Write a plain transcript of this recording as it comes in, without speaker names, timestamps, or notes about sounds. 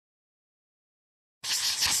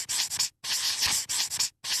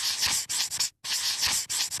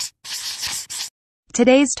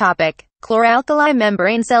Today's topic, chlor-alkali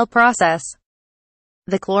membrane cell process.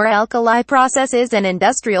 The chlor-alkali process is an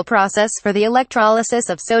industrial process for the electrolysis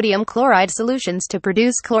of sodium chloride solutions to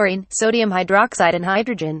produce chlorine, sodium hydroxide and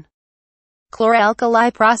hydrogen. Chlor-alkali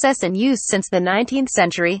process in use since the 19th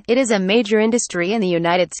century. It is a major industry in the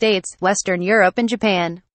United States, Western Europe and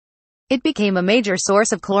Japan. It became a major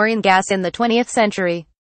source of chlorine gas in the 20th century.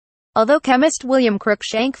 Although chemist William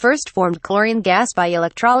Cruikshank first formed chlorine gas by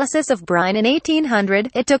electrolysis of brine in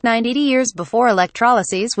 1800, it took 90 years before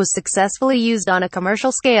electrolysis was successfully used on a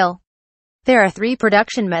commercial scale. There are three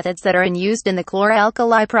production methods that are used in the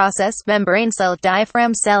chlor-alkali process: membrane cell,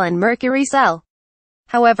 diaphragm cell and mercury cell.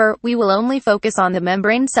 However, we will only focus on the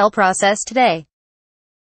membrane cell process today.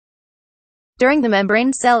 During the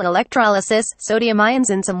membrane cell electrolysis, sodium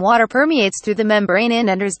ions and some water permeates through the membrane and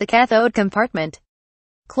enters the cathode compartment.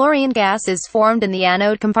 Chlorine gas is formed in the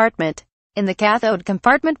anode compartment. In the cathode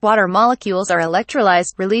compartment, water molecules are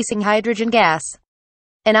electrolyzed, releasing hydrogen gas.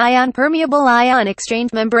 An ion-permeable ion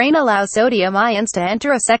exchange membrane allows sodium ions to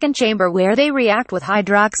enter a second chamber where they react with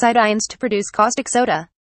hydroxide ions to produce caustic soda.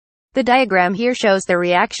 The diagram here shows the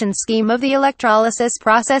reaction scheme of the electrolysis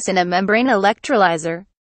process in a membrane electrolyzer.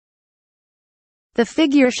 The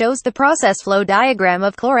figure shows the process flow diagram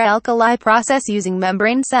of chlor-alkali process using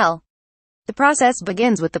membrane cell. The process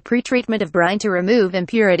begins with the pretreatment of brine to remove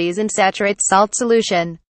impurities and saturate salt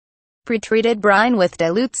solution. Pretreated brine with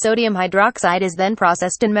dilute sodium hydroxide is then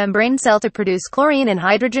processed in membrane cell to produce chlorine and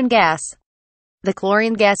hydrogen gas. The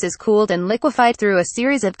chlorine gas is cooled and liquefied through a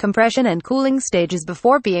series of compression and cooling stages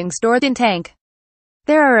before being stored in tank.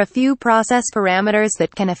 There are a few process parameters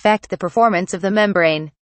that can affect the performance of the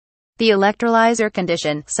membrane. The electrolyzer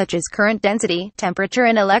condition, such as current density, temperature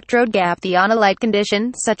and electrode gap; the onolyte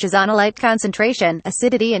condition, such as onolyte concentration,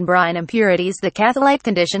 acidity and brine impurities; the catholyte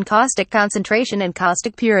condition, caustic concentration and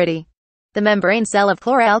caustic purity. The membrane cell of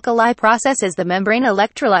chlor-alkali process is the membrane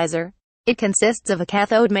electrolyzer. It consists of a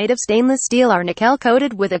cathode made of stainless steel or nickel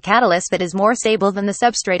coated with a catalyst that is more stable than the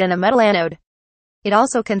substrate, and a metal anode. It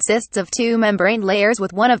also consists of two membrane layers,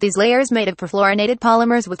 with one of these layers made of perfluorinated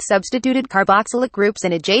polymers with substituted carboxylic groups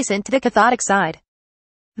and adjacent to the cathodic side.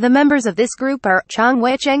 The members of this group are Chong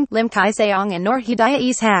Wei Cheng, Lim Kai Seong and Noor Hidayah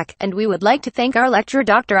Ishaq, and we would like to thank our lecturer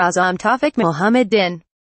Dr. Azam Taufik Muhammad Din.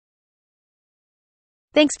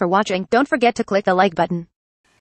 Thanks for watching. Don't forget to click the like button.